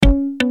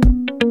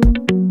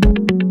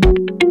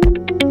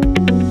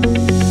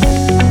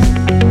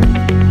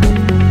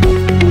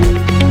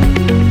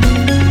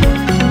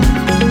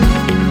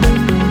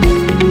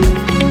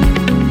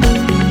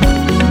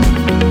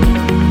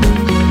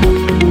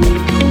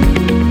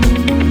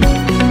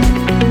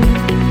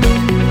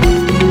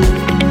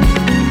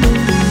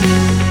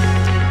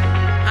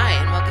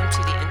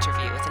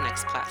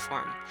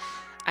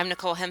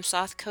Nicole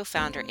Hemsoth,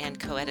 co-founder and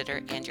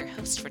co-editor, and your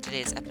host for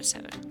today's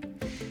episode.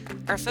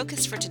 Our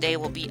focus for today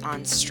will be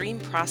on stream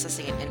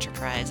processing in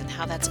enterprise and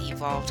how that's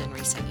evolved in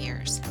recent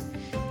years.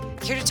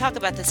 Here to talk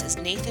about this is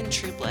Nathan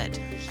Trueblood.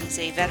 He's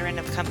a veteran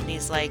of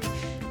companies like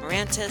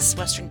Mirantis,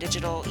 Western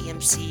Digital,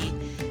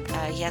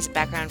 EMC. He has a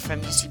background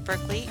from UC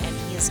Berkeley, and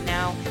he is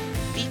now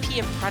VP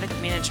of Product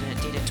Management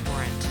at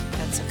DataTorrent.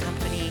 That's a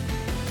company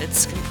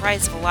that's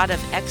comprised of a lot of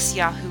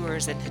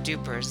ex-Yahooers and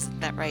Hadoopers. Isn't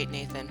that right,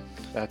 Nathan?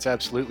 That's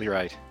absolutely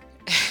right.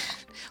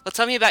 Well,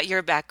 tell me about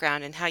your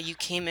background and how you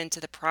came into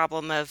the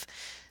problem of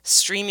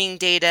streaming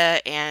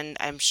data, and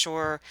I'm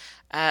sure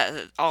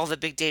all the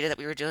big data that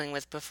we were dealing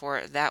with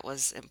before that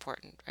was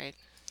important, right?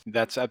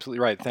 That's absolutely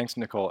right. Thanks,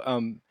 Nicole.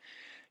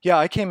 Yeah,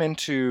 I came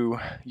into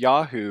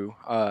Yahoo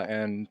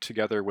and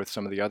together with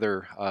some of the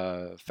other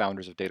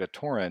founders of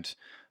DataTorrent,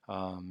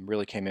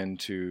 really came in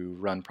to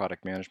run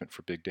product management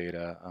for big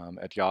data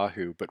at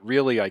Yahoo. But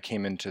really, I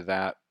came into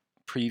that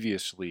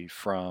previously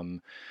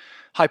from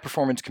high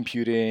performance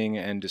computing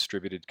and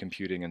distributed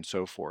computing and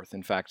so forth.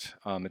 In fact,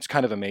 it's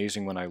kind of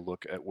amazing when I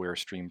look at where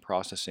stream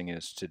processing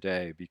is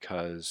today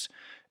because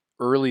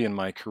early in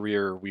my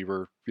career, we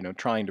were,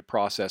 trying to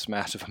process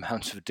massive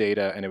amounts of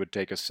data, and it would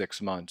take us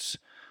 6 months,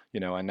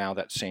 and now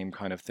that same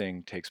kind of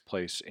thing takes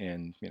place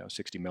in,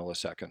 60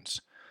 milliseconds.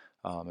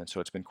 And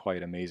so it's been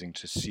quite amazing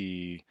to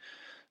see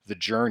the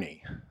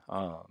journey.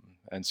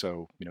 And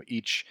so,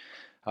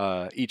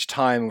 each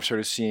time we're sort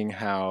of seeing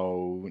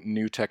how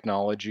new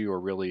technology, or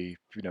really,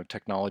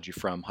 technology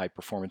from high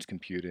performance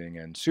computing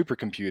and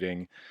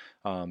supercomputing,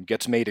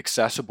 gets made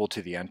accessible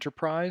to the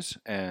enterprise,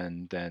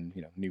 and then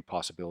new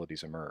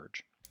possibilities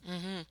emerge.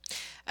 hmm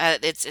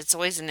it's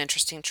always an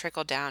interesting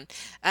trickle down.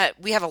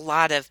 We have a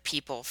lot of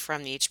people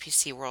from the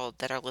HPC world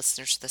that are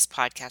listeners to this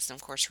podcast, and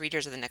of course,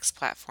 readers of the Next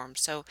Platform.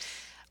 So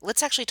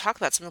let's actually talk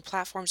about some of the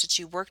platforms that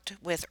you worked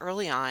with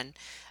early on,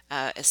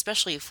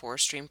 especially for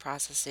stream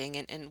processing,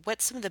 and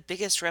what some of the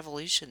biggest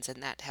revolutions in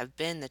that have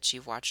been that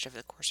you've watched over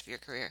the course of your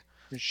career.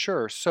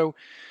 Sure. So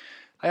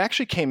I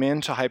actually came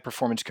into high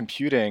performance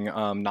computing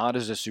not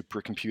as a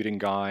supercomputing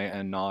guy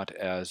and not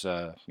as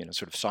a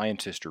sort of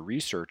scientist or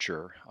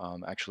researcher.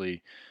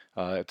 Actually,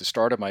 at the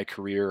start of my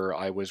career,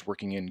 I was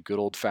working in good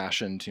old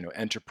fashioned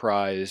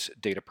enterprise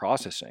data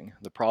processing.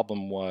 The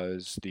problem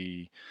was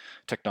the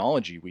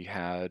technology we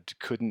had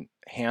couldn't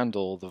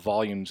handle the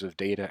volumes of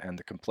data and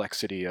the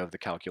complexity of the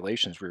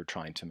calculations we were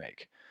trying to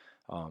make.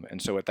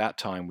 And so at that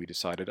time, we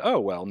decided, oh,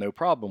 well, no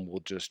problem.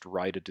 We'll just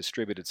write a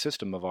distributed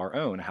system of our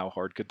own. How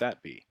hard could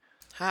that be?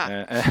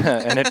 Ha.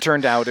 And it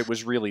turned out it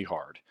was really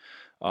hard,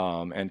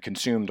 and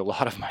consumed a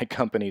lot of my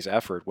company's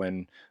effort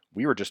when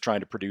we were just trying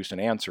to produce an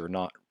answer,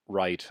 not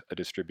write a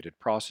distributed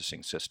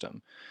processing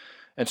system.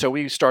 And so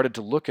we started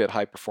to look at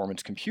high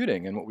performance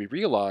computing, and what we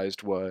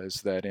realized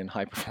was that in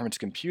high performance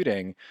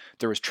computing,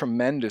 there was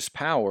tremendous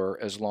power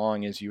as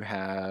long as you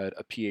had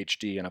a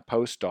PhD and a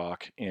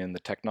postdoc in the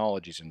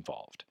technologies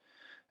involved.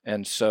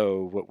 And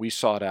so what we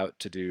sought out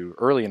to do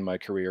early in my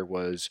career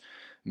was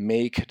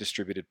make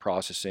distributed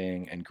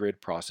processing and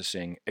grid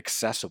processing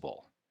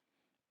accessible.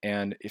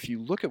 And if you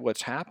look at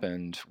what's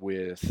happened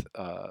with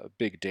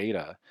big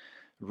data,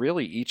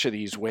 really each of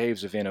these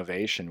waves of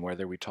innovation,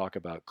 whether we talk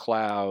about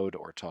cloud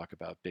or talk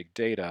about big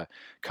data,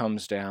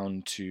 comes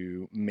down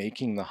to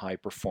making the high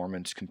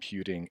performance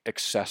computing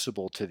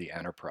accessible to the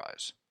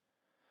enterprise.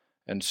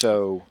 And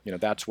so,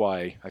 that's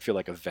why I feel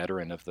like a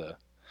veteran of the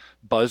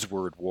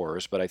buzzword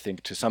wars, but I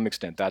think to some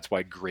extent that's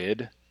why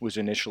grid was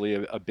initially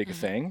a big hmm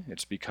thing.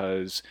 It's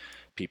because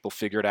people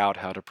figured out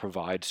how to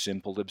provide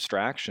simple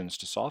abstractions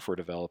to software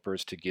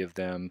developers to give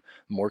them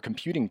more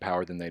computing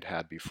power than they'd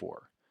had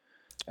before.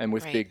 And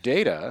with Right. big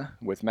data,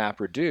 with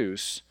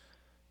MapReduce,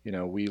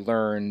 we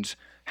learned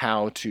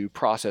how to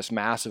process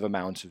massive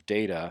amounts of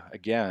data,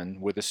 again,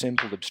 with a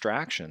simple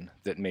abstraction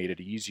that made it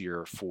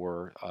easier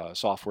for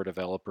software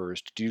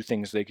developers to do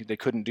things they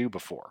couldn't do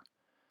before.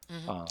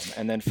 hmm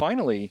And then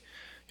finally,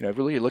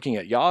 really looking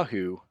at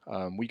Yahoo,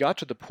 we got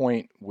to the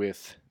point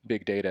with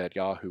big data at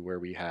Yahoo where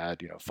we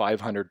had,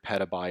 500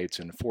 petabytes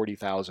and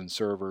 40,000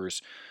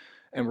 servers,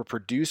 and we're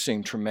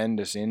producing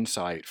tremendous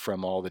insight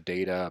from all the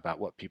data about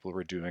what people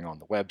were doing on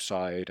the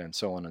website and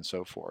so on and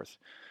so forth.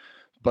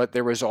 But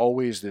there was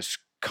always this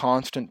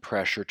constant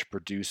pressure to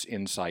produce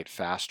insight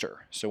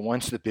faster. So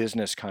once the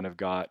business kind of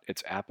got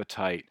its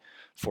appetite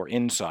for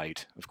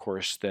insight, of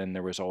course, then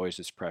there was always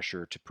this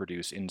pressure to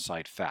produce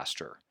insight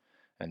faster.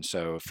 And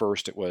so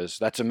first it was,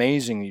 that's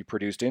amazing you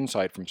produced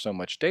insight from so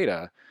much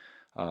data.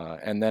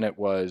 And then it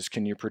was,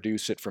 can you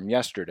produce it from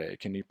yesterday?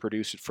 Can you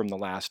produce it from the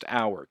last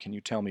hour? Can you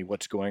tell me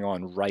what's going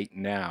on right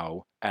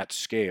now at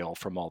scale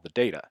from all the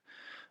data?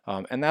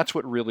 And that's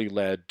what really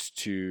led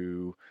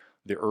to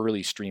the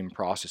early stream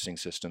processing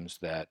systems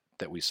that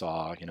we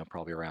saw,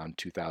 probably around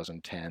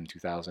 2010,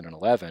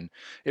 2011.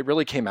 It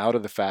really came out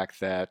of the fact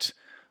that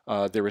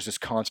there was this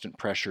constant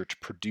pressure to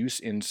produce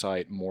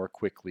insight more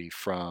quickly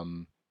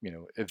from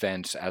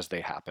events as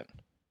they happen.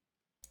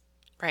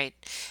 Right.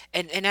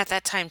 And at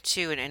that time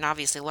too, and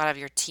obviously a lot of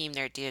your team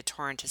there at Data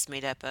Torrent is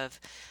made up of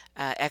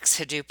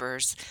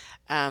ex-Hadoopers.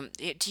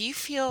 Do you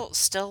feel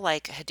still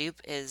like Hadoop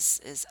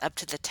is up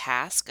to the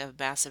task of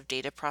massive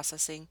data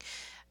processing?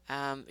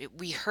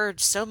 We heard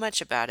so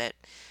much about it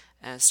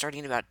starting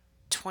in about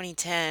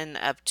 2010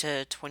 up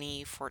to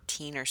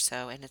 2014 or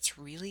so, and it's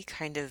really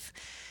kind of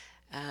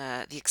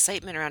the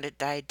excitement around it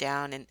died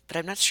down. And but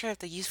I'm not sure if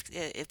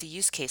the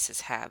use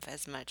cases have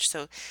as much.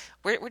 So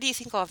where do you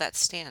think all of that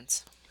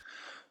stands?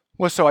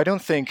 Well, so I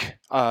don't think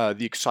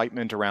the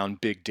excitement around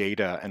big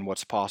data and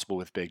what's possible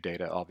with big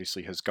data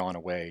obviously has gone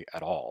away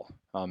at all.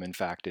 In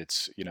fact,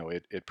 it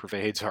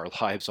pervades our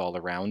lives all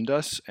around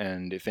us,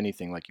 and if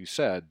anything, like you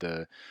said,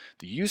 the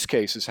use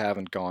cases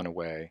haven't gone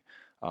away.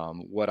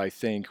 What I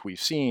think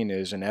we've seen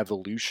is an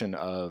evolution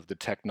of the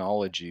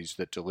technologies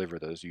that deliver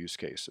those use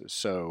cases.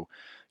 So,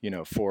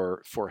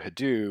 for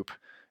Hadoop,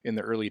 in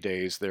the early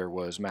days, there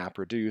was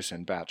MapReduce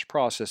and batch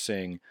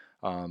processing,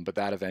 but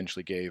that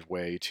eventually gave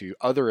way to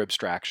other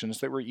abstractions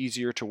that were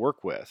easier to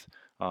work with,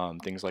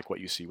 things like what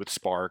you see with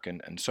Spark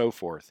and so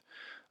forth.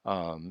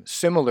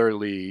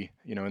 Similarly,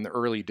 in the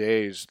early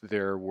days,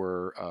 there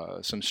were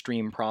some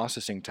stream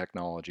processing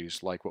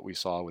technologies like what we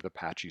saw with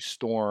Apache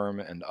Storm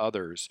and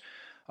others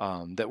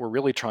that were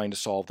really trying to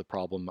solve the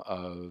problem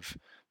of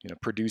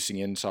producing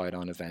insight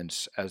on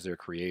events as they're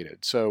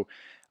created. So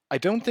I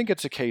don't think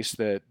it's a case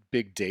that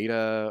big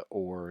data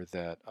or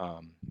that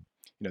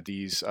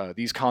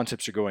these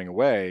concepts are going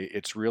away.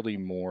 It's really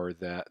more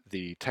that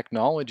the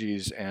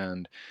technologies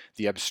and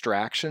the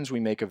abstractions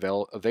we make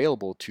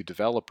available to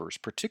developers,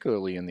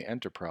 particularly in the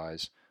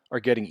enterprise,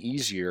 are getting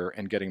easier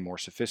and getting more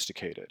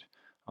sophisticated.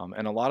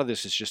 And a lot of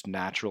this is just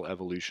natural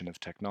evolution of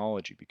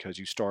technology because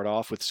you start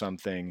off with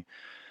something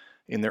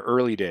in the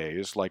early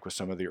days, like with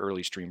some of the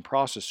early stream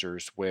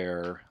processors,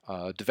 where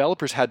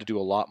developers had to do a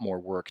lot more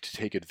work to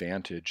take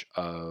advantage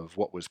of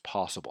what was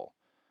possible.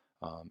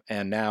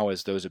 And now,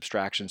 as those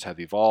abstractions have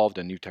evolved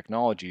and new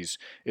technologies,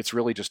 it's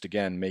really just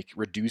again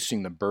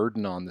reducing the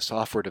burden on the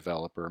software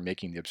developer,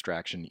 making the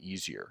abstraction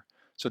easier.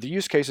 So the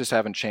use cases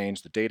haven't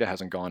changed, the data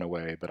hasn't gone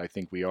away, but I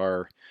think we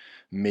are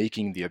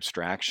making the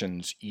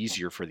abstractions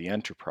easier for the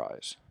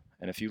enterprise.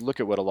 And if you look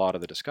at what a lot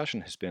of the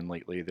discussion has been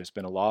lately, there's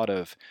been a lot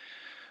of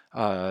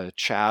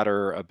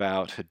chatter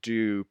about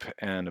Hadoop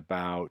and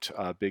about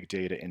big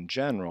data in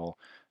general,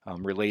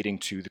 relating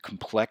to the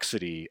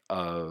complexity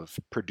of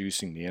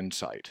producing the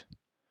insight.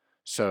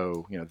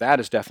 So,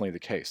 that is definitely the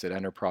case, that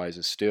enterprise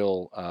is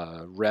still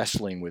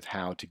wrestling with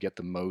how to get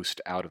the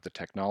most out of the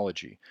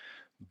technology.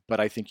 But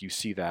I think you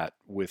see that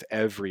with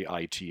every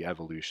IT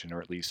evolution,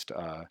 or at least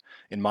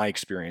in my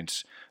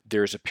experience,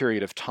 there's a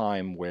period of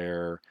time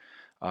where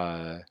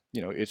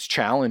it's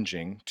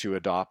challenging to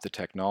adopt the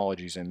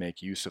technologies and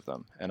make use of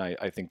them. And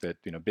I think that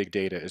big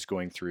data is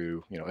going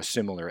through a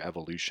similar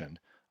evolution,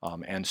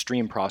 and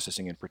stream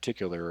processing in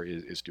particular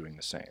is doing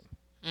the same.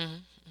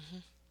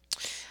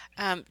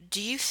 Hmm.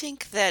 Do you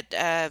think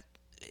that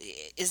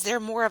is there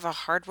more of a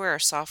hardware or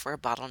software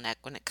bottleneck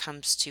when it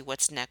comes to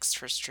what's next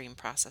for stream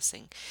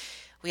processing?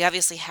 We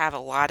obviously have a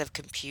lot of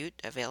compute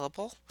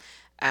available,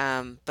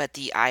 but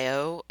the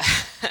I/O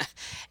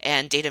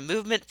and data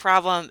movement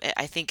problem,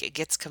 I think it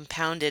gets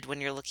compounded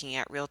when you're looking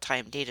at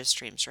real-time data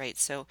streams, right?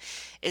 So,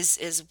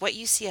 is what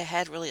you see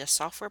ahead really a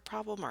software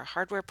problem or a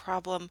hardware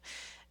problem?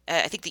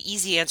 I think the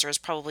easy answer is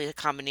probably a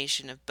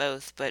combination of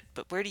both, but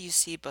where do you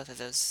see both of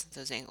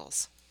those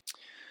angles?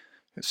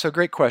 So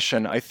great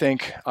question. I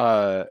think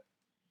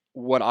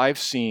what I've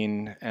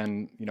seen,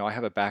 and I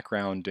have a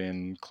background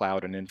in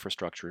cloud and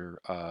infrastructure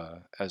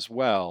as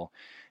well,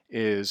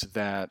 is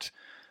that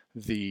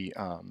the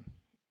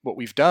what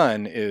we've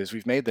done is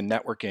we've made the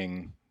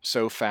networking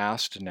so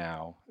fast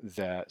now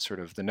that sort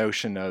of the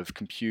notion of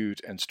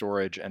compute and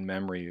storage and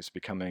memory is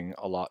becoming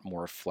a lot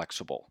more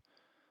flexible.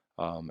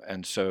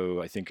 And so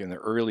I think in the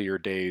earlier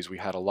days, we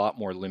had a lot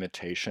more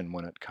limitation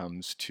when it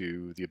comes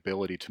to the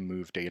ability to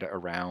move data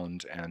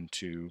around and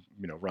to,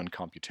 run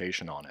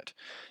computation on it.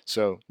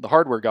 So the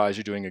hardware guys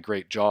are doing a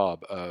great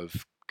job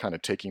of kind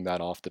of taking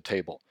that off the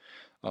table.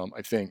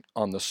 I think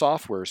on the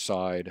software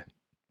side,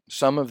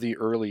 some of the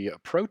early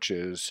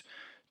approaches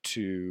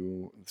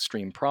to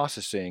stream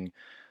processing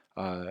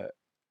uh,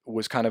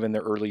 was kind of in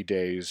the early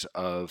days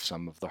of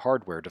some of the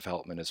hardware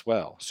development as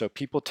well. So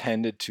people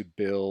tended to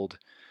build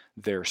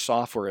their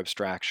software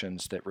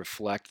abstractions that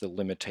reflect the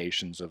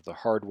limitations of the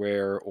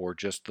hardware or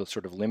just the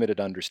sort of limited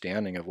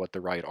understanding of what the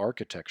right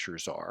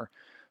architectures are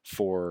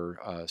for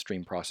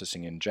stream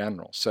processing in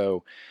general.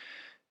 So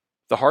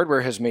the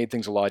hardware has made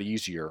things a lot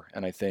easier,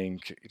 and I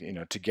think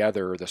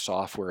together the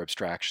software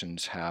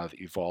abstractions have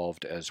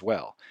evolved as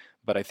well.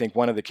 But I think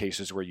one of the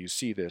cases where you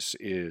see this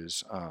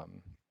is,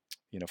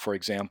 for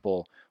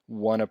example,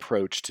 one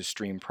approach to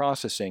stream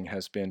processing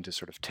has been to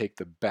sort of take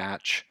the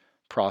batch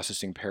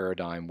processing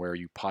paradigm where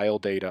you pile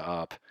data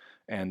up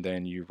and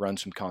then you run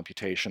some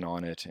computation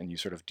on it and you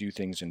sort of do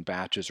things in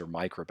batches or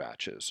micro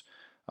batches.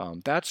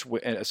 That's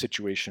a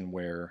situation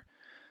where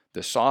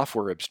the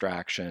software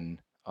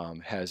abstraction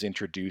has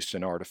introduced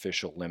an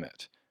artificial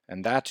limit.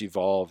 And that's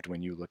evolved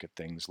when you look at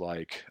things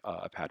like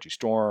Apache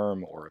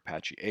Storm or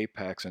Apache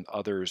Apex and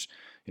others.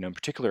 In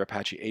particular,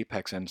 Apache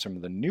Apex and some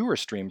of the newer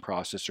stream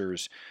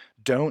processors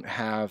don't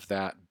have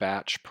that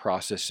batch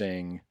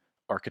processing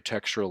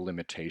architectural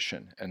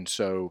limitation. And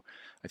so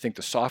I think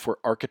the software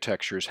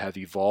architectures have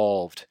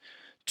evolved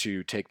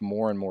to take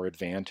more and more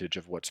advantage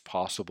of what's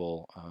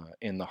possible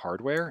in the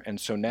hardware. And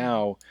so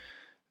now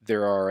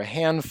there are a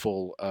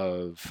handful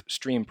of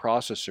stream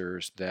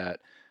processors that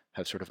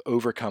have sort of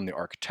overcome the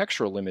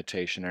architectural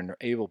limitation and are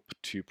able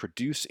to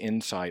produce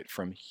insight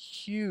from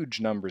huge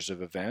numbers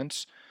of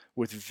events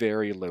with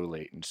very low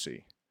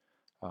latency.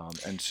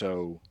 And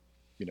so,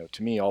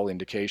 to me, all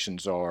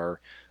indications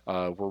are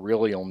we're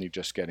really only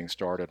just getting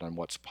started on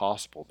what's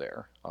possible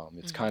there.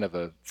 It's kind of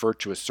a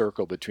virtuous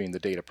circle between the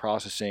data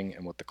processing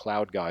and what the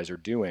cloud guys are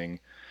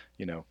doing.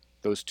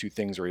 Those two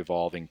things are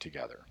evolving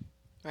together.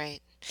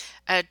 Right.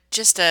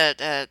 Just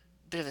a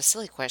bit of a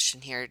silly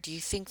question here. Do you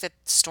think that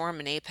Storm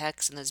and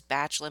Apex and those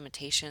batch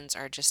limitations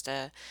are just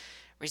a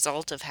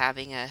result of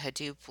having a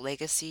Hadoop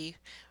legacy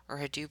or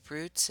Hadoop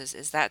roots?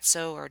 Is that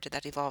so, or did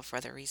that evolve for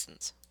other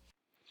reasons?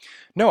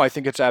 No, I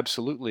think it's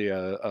absolutely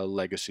a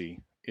legacy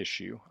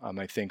issue.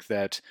 I think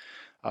that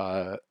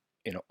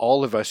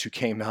all of us who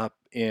came up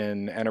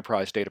in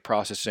enterprise data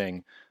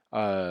processing,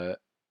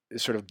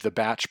 sort of the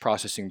batch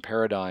processing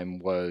paradigm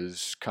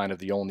was kind of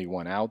the only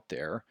one out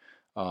there.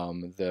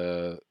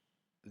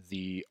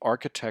 The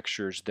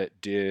architectures that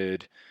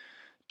did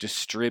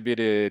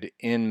distributed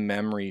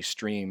in-memory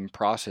stream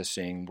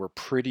processing were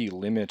pretty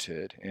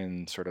limited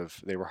in sort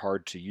of they were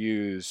hard to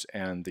use,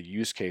 and the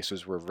use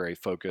cases were very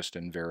focused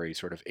and very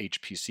sort of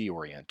HPC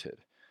oriented.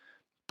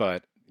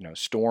 But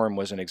Storm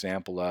was an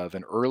example of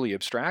an early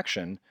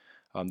abstraction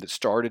that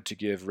started to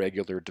give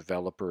regular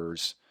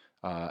developers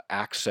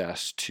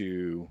access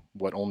to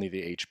what only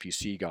the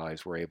HPC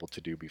guys were able to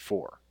do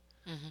before.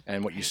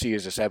 And what you Right. see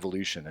is this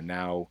evolution, and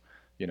now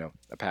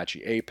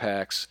Apache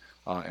Apex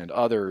and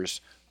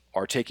others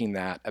are taking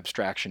that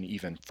abstraction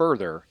even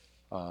further.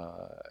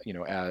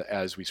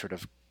 As we sort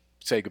of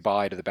say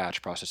goodbye to the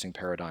batch processing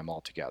paradigm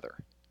altogether.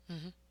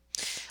 hmm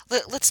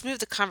Let's move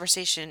the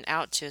conversation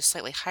out to a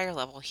slightly higher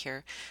level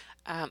here.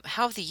 How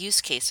have the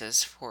use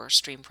cases for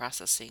stream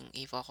processing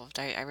evolved?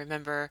 I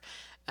remember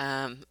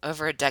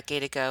over a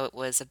decade ago, it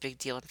was a big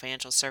deal in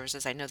financial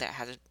services. I know that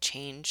hasn't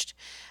changed.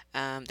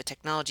 The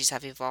technologies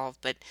have evolved,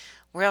 but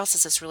where else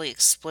has this really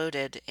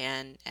exploded,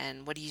 and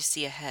what do you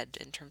see ahead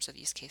in terms of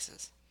use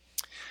cases?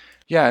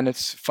 Yeah, and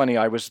it's funny.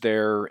 I was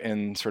there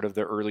in sort of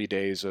the early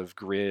days of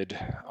grid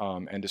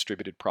and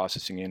distributed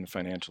processing in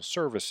financial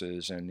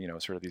services, and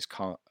sort of these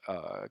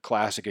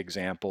classic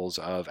examples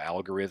of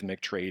algorithmic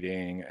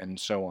trading and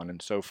so on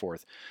and so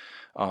forth.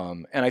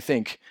 And I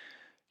think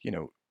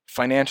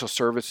financial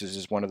services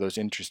is one of those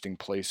interesting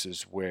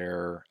places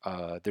where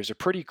there's a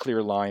pretty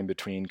clear line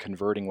between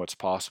converting what's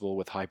possible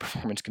with high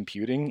performance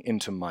computing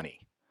into money.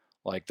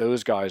 Like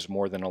those guys,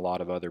 more than a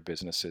lot of other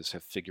businesses,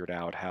 have figured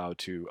out how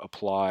to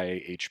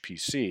apply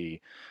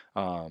HPC,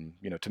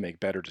 to make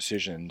better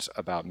decisions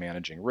about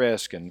managing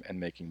risk and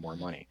making more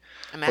hmm money.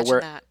 But Imagine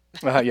where,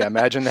 that. yeah,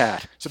 imagine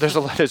that. So there's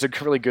a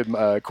really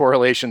good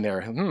correlation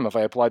there. If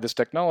I apply this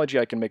technology,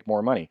 I can make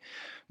more money.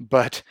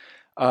 But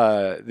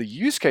the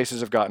use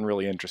cases have gotten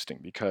really interesting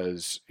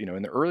because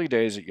in the early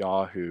days at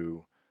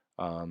Yahoo,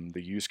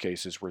 the use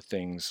cases were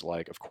things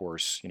like, of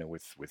course,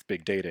 with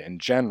big data in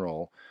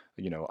general,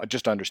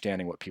 just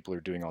understanding what people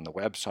are doing on the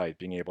website,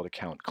 being able to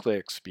count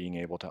clicks, being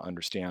able to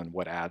understand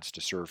what ads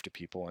to serve to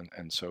people,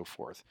 and so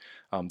forth.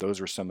 Those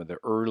were some of the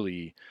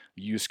early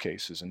use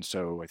cases. And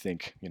so I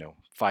think,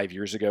 5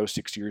 years ago,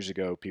 6 years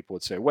ago, people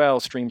would say, well,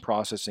 stream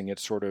processing,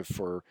 it's sort of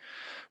for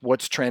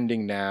what's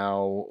trending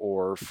now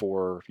or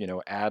for,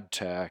 ad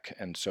tech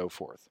and so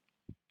forth.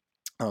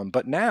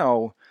 But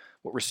now,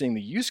 what we're seeing,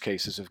 the use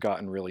cases have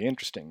gotten really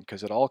interesting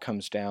because it all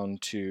comes down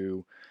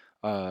to,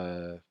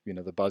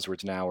 the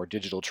buzzwords now are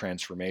digital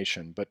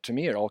transformation. But to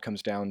me, it all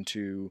comes down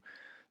to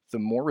the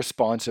more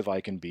responsive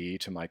I can be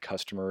to my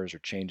customers or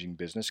changing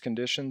business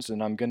conditions,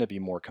 then I'm going to be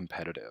more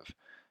competitive.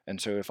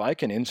 And so if I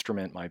can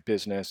instrument my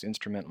business,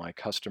 instrument my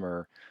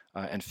customer,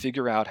 and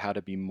figure out how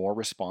to be more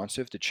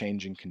responsive to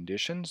changing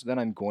conditions, then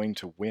I'm going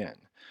to win.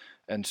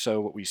 And so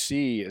what we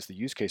see as the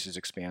use cases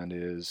expand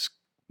is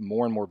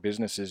more and more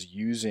businesses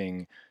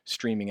using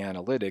streaming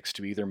analytics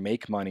to either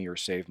make money or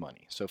save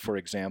money. So for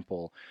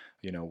example,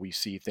 we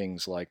see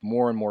things like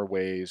more and more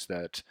ways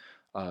that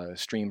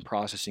stream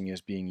processing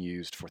is being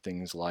used for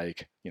things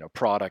like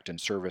product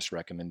and service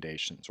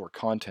recommendations or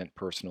content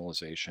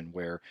personalization,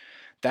 where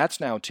that's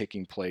now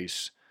taking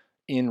place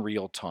in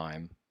real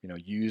time,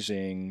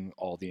 using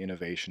all the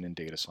innovation in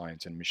data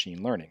science and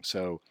machine learning.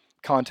 So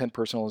content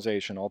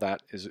personalization, all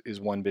that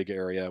is one big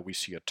area. We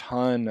see a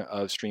ton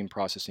of stream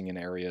processing in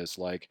areas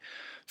like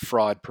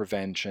fraud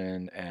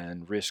prevention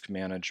and risk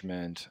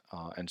management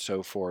and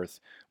so forth.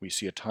 We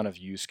see a ton of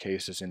use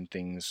cases in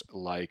things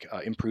like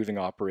improving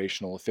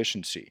operational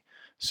efficiency.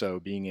 So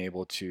being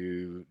able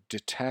to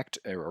detect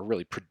or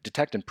really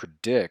detect and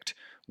predict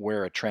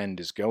where a trend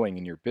is going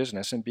in your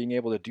business and being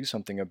able to do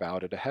something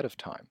about it ahead of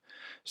time.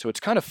 So it's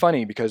kind of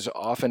funny because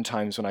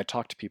oftentimes when I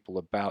talk to people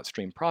about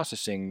stream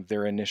processing,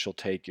 their initial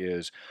take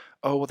is,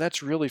 oh, well,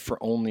 that's really for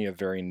only a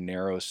very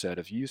narrow set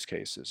of use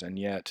cases. And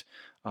yet,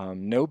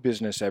 no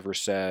business ever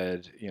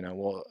said,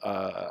 well,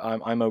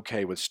 I'm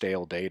okay with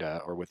stale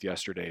data or with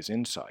yesterday's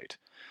insight.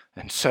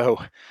 And so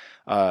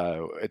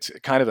it's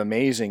kind of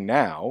amazing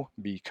now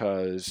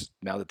because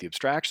now that the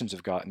abstractions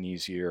have gotten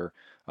easier,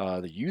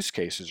 the use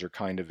cases are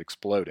kind of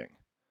exploding.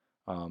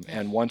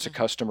 And once a Mm-hmm.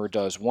 customer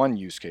does one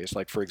use case,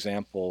 like for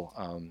example,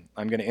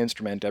 I'm going to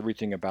instrument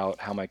everything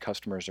about how my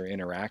customers are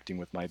interacting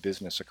with my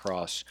business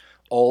across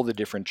all the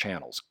different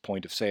channels,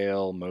 point of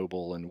sale,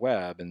 mobile, and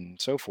web,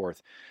 and so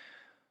forth.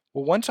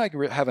 Well, once I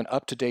have an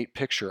up-to-date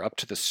picture, up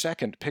to the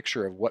second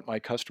picture of what my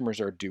customers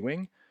are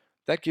doing,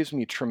 that gives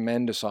me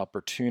tremendous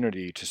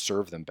opportunity to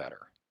serve them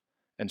better.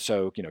 And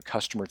so,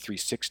 customer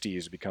 360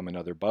 has become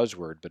another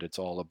buzzword, but it's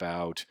all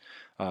about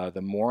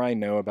the more I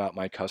know about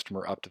my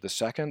customer up to the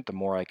second, the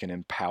more I can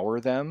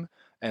empower them,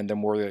 and the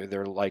more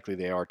they're likely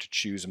they are to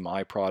choose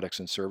my products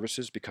and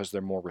services because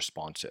they're more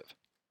responsive.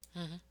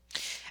 Mm-hmm.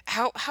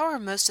 How are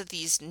most of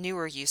these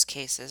newer use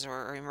cases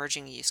or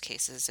emerging use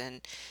cases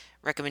and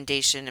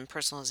recommendation and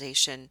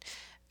personalization?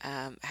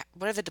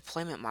 What are the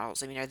deployment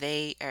models? I mean,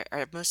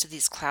 are most of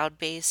these cloud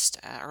based?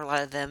 Are a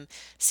lot of them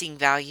seeing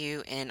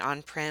value in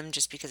on-prem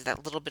just because of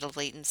that little bit of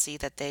latency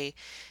that they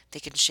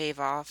can shave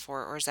off,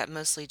 or is that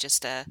mostly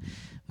just a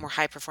more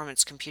high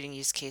performance computing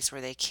use case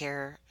where they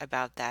care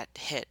about that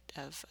hit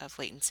of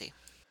latency?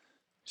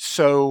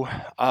 So,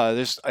 I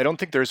don't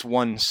think there's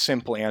one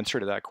simple answer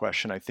to that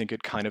question. I think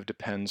it kind of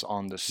depends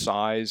on the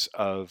size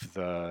of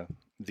the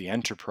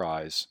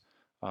enterprise.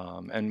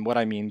 And what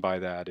I mean by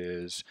that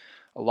is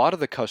a lot of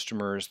the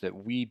customers that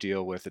we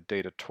deal with at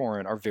Data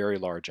Torrent are very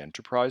large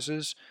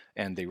enterprises,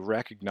 and they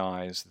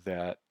recognize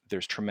that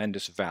there's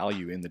tremendous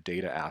value in the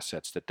data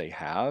assets that they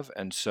have,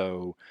 and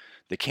so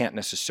they can't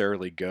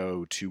necessarily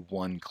go to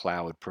one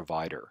cloud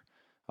provider.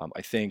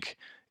 I think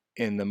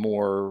in the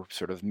more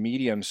sort of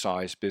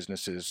medium-sized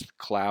businesses,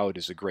 cloud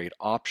is a great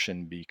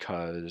option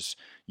because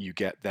you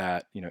get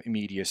that,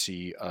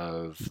 immediacy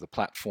of the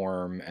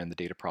platform and the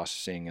data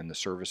processing and the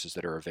services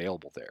that are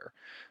available there.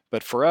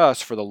 But for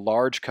us, for the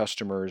large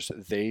customers,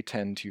 they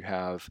tend to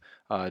have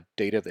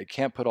data they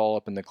can't put all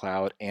up in the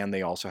cloud, and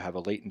they also have a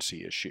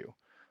latency issue.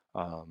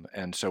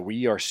 And so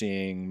we are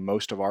seeing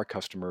most of our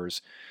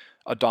customers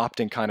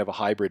adopting kind of a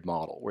hybrid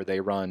model where they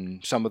run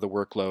some of the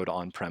workload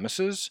on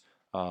premises,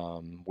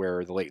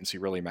 where the latency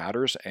really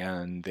matters,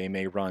 and they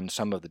may run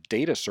some of the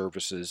data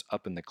services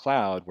up in the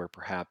cloud where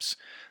perhaps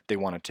they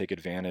want to take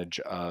advantage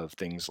of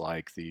things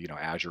like the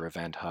Azure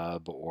Event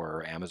Hub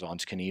or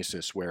Amazon's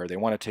Kinesis, where they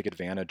want to take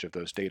advantage of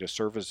those data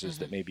services Hmm.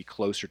 that may be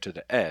closer to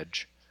the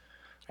edge,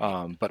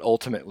 Right. but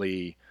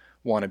ultimately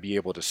want to be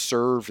able to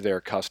serve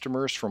their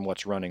customers from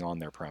what's running on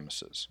their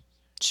premises.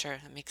 Sure,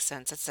 that makes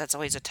sense. That's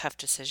always a tough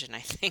decision,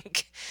 I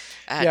think,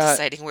 Yeah,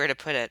 deciding where to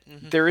put it.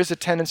 Hmm. there is a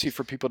tendency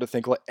for people to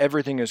think, well,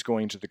 everything is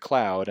going to the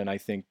cloud, and I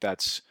think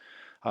that's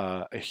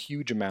a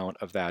huge amount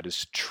of that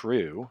is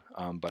true.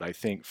 But I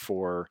think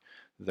for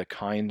the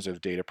kinds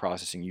of data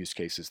processing use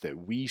cases that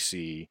we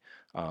see,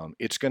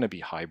 it's going to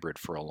be hybrid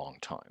for a long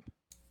time.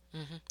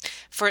 Hmm.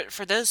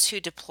 For those who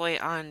deploy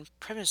on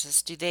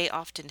premises, do they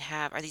often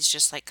have, are these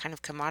just like kind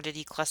of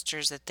commodity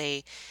clusters that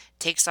they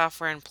take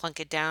software and plunk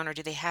it down, or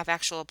do they have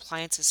actual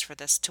appliances for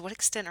this? To what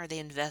extent are they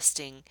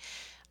investing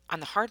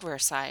on the hardware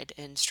side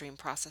in stream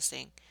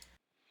processing?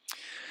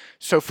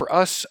 So for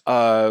us,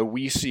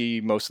 we see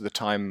most of the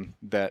time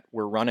that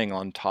we're running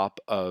on top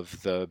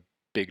of the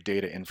big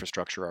data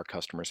infrastructure our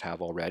customers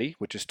have already,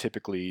 which is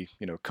typically,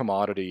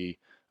 commodity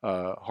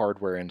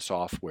hardware and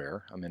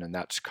software. I mean, and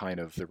that's kind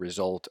of the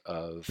result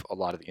of a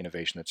lot of the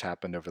innovation that's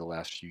happened over the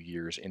last few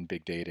years in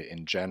big data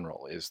in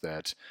general, is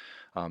that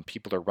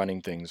people are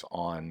running things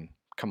on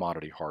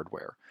commodity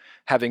hardware.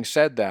 Having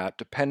said that,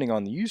 depending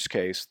on the use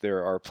case,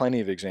 there are plenty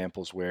of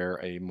examples where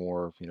a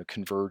more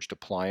converged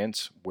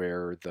appliance,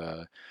 where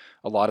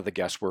a lot of the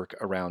guesswork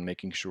around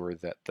making sure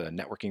that the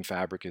networking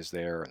fabric is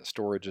there and the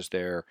storage is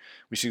there.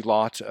 We see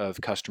lots of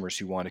customers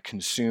who want to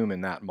consume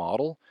in that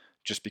model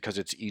just because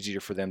it's easier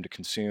for them to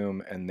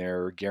consume and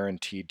they're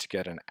guaranteed to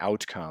get an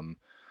outcome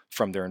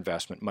from their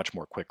investment much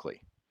more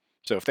quickly.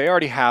 So if they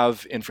already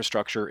have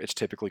infrastructure, it's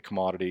typically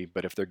commodity,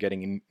 but if they're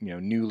getting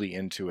newly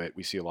into it,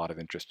 we see a lot of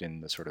interest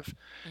in the sort of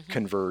Hmm.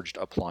 converged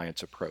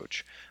appliance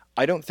approach.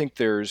 I don't think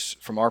there's,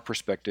 from our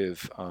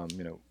perspective,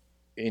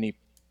 any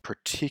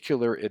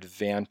particular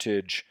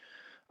advantage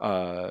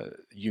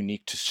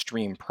unique to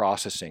stream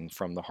processing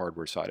from the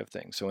hardware side of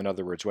things. So in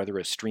other words, whether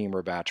it's stream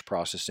or batch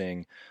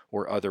processing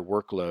or other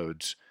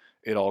workloads,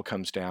 it all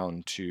comes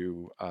down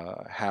to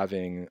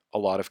having a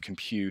lot of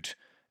compute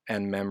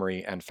and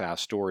memory and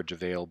fast storage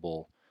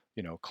available,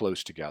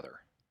 close together.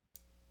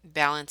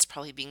 Balance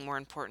probably being more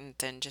important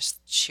than just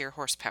sheer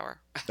horsepower,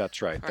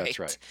 That's right. That's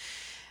right? right.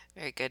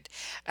 Very good.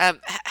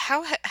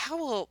 How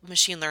will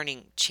machine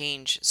learning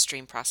change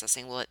stream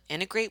processing? Will it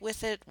integrate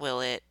with it? Will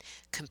it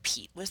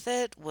compete with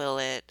it? Will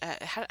it?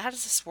 How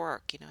does this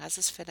work? How does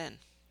this fit in?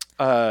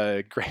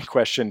 Great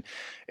question.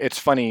 It's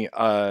funny.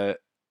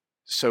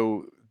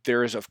 So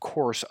there is, of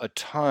course, a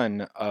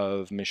ton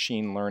of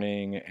machine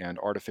learning and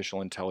artificial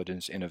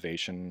intelligence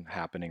innovation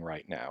happening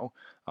right now.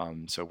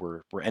 So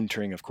we're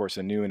entering, of course,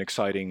 a new and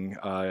exciting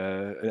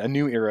a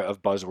new era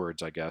of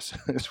buzzwords, I guess,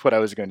 is what I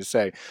was going to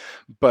say.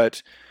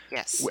 But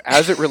Yes.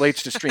 as it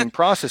relates to stream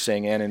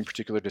processing, and in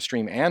particular to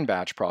stream and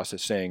batch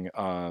processing,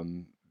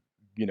 the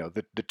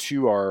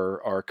two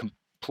are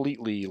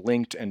completely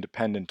linked and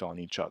dependent on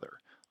each other.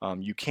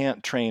 You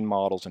can't train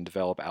models and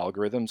develop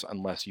algorithms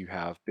unless you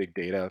have big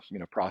data,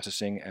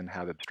 processing and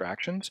have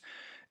abstractions.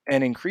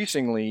 And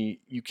increasingly,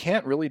 you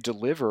can't really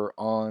deliver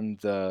on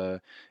the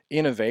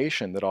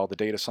innovation that all the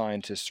data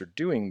scientists are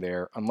doing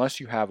there unless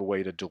you have a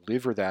way to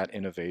deliver that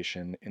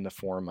innovation in the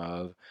form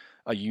of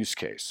a use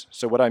case.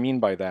 So what I mean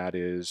by that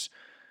is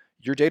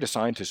your data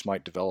scientists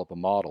might develop a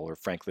model, or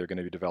frankly, they're going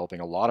to be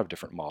developing a lot of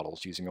different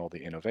models using all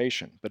the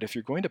innovation. But if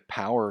you're going to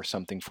power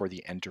something for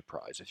the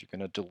enterprise, if you're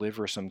going to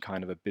deliver some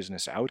kind of a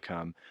business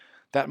outcome,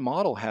 that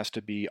model has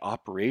to be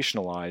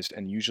operationalized,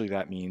 and usually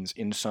that means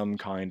in some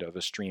kind of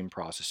a stream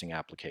processing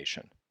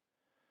application.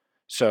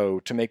 So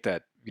to make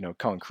that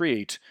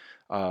concrete,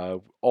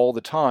 all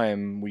the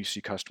time we see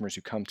customers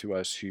who come to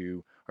us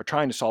who are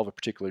trying to solve a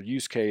particular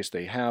use case.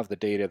 They have the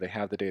data, they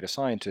have the data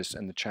scientists,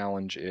 and the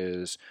challenge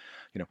is,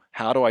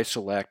 how do I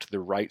select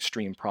the right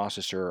stream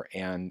processor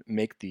and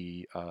make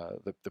the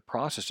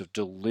process of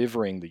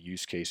delivering the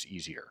use case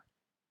easier?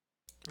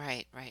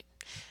 Right, right.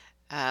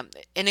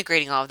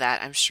 Integrating all of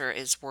that, I'm sure,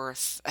 is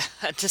worth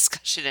a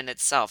discussion in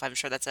itself. I'm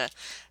sure that's a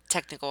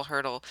technical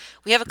hurdle.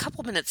 We have a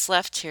couple minutes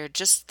left here.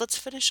 Just let's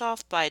finish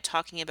off by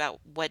talking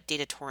about what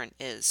data torrent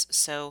is.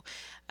 So,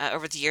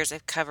 over the years,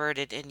 I've covered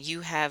it, and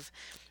you have,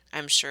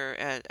 I'm sure,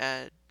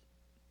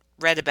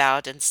 read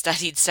about and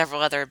studied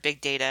several other big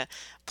data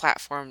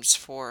platforms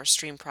for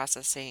stream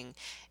processing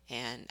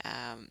and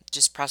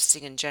just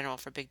processing in general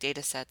for big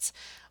data sets.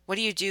 What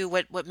do you do?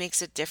 What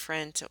makes it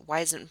different?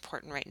 Why is it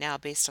important right now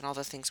based on all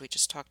the things we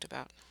just talked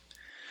about?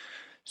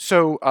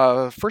 So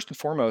first and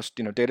foremost,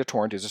 Data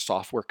Torrent is a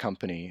software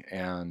company,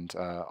 and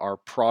our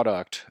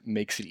product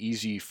makes it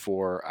easy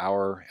for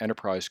our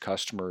enterprise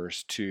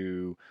customers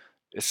to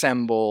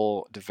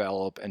assemble,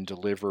 develop, and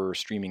deliver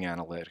streaming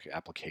analytic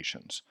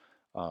applications.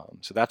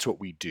 So that's what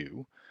we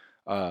do.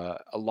 A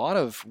lot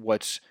of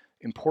what's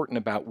important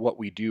about what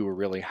we do, or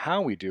really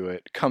how we do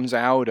it, comes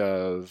out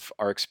of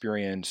our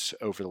experience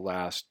over the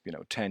last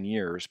 10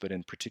 years, but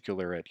in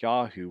particular at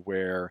Yahoo,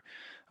 where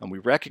we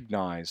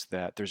recognize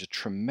that there's a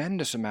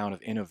tremendous amount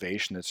of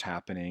innovation that's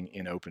happening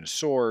in open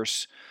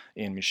source,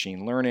 in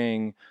machine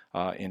learning,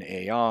 in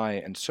AI,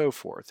 and so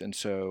forth. And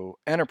so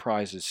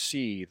enterprises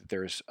see that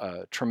there's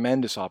a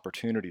tremendous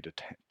opportunity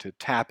to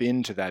tap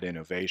into that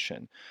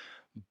innovation.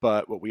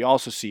 But what we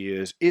also see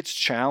is it's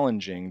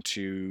challenging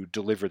to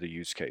deliver the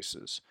use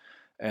cases.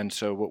 And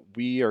so what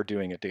we are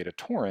doing at Data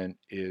Torrent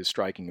is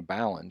striking a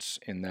balance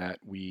in that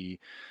we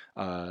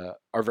are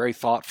very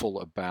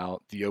thoughtful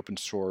about the open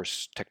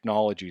source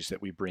technologies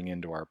that we bring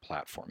into our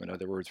platform. In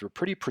other words, we're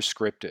pretty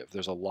prescriptive.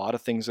 There's a lot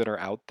of things that are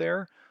out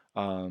there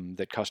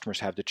that customers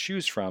have to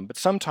choose from, but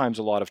sometimes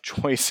a lot of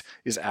choice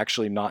is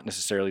actually not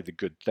necessarily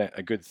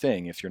a good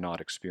thing if you're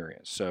not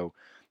experienced. So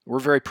we're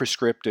very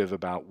prescriptive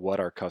about what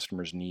our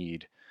customers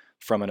need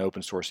from an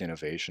open source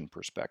innovation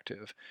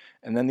perspective.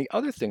 And then the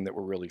other thing that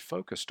we're really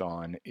focused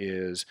on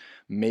is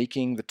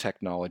making the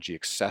technology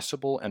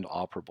accessible and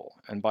operable.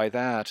 And by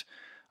that,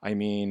 I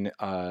mean,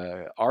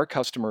 our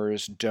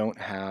customers don't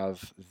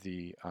have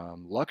the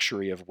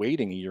luxury of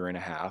waiting a year and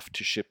a half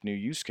to ship new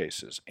use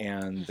cases,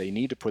 and they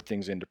need to put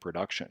things into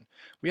production.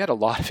 We had a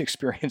lot of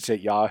experience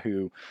at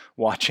Yahoo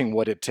watching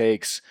what it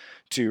takes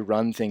to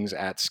run things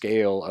at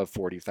scale of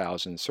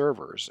 40,000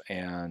 servers,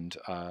 and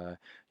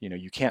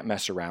you can't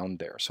mess around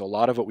there. So a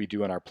lot of what we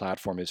do on our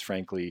platform is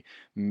frankly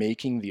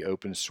making the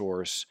open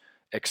source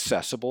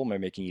accessible by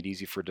making it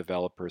easy for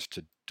developers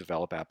to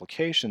develop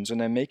applications, and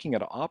then making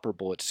it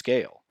operable at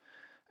scale.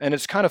 And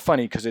it's kind of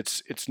funny because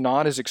it's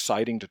not as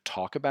exciting to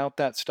talk about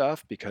that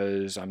stuff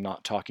because I'm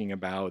not talking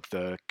about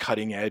the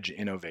cutting edge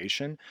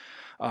innovation,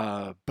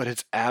 but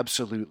it's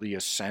absolutely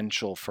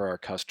essential for our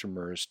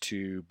customers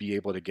to be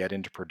able to get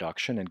into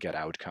production and get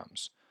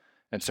outcomes.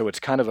 And so it's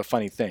kind of a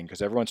funny thing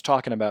because everyone's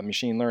talking about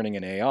machine learning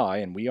and AI,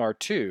 and we are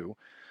too,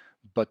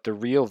 but the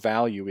real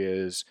value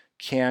is,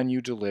 can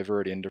you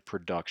deliver it into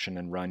production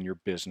and run your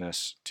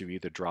business to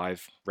either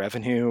drive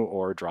revenue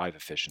or drive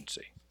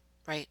efficiency?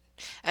 Right.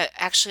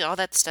 Actually, all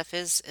that stuff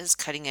is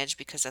cutting edge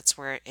because that's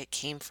where it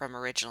came from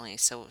originally.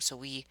 So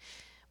we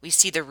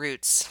see the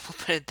roots. We'll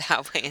put it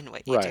that way in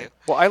what you do. Right.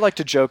 Well, I like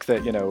to joke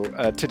that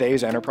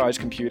today's enterprise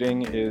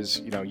computing is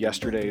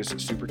yesterday's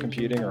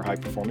supercomputing or high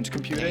performance There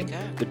you computing. go.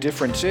 The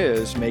difference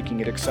is making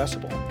it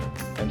accessible.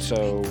 And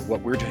so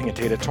what we're doing at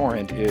Data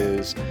Torrent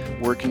is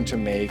working to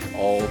make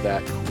all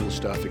that cool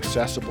stuff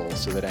accessible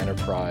so that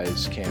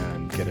enterprise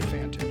can get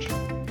advantage.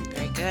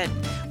 Very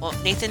good. Well,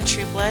 Nathan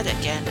Trueblood,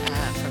 again,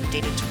 from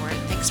Data Torrent,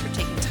 thanks for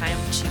taking time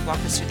to walk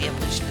us through the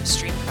evolution of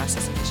stream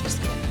processing as you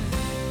see it.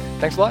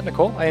 Thanks a lot,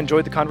 Nicole. I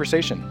enjoyed the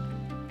conversation.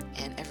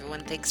 And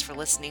everyone, thanks for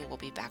listening. We'll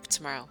be back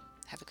tomorrow.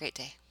 Have a great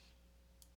day.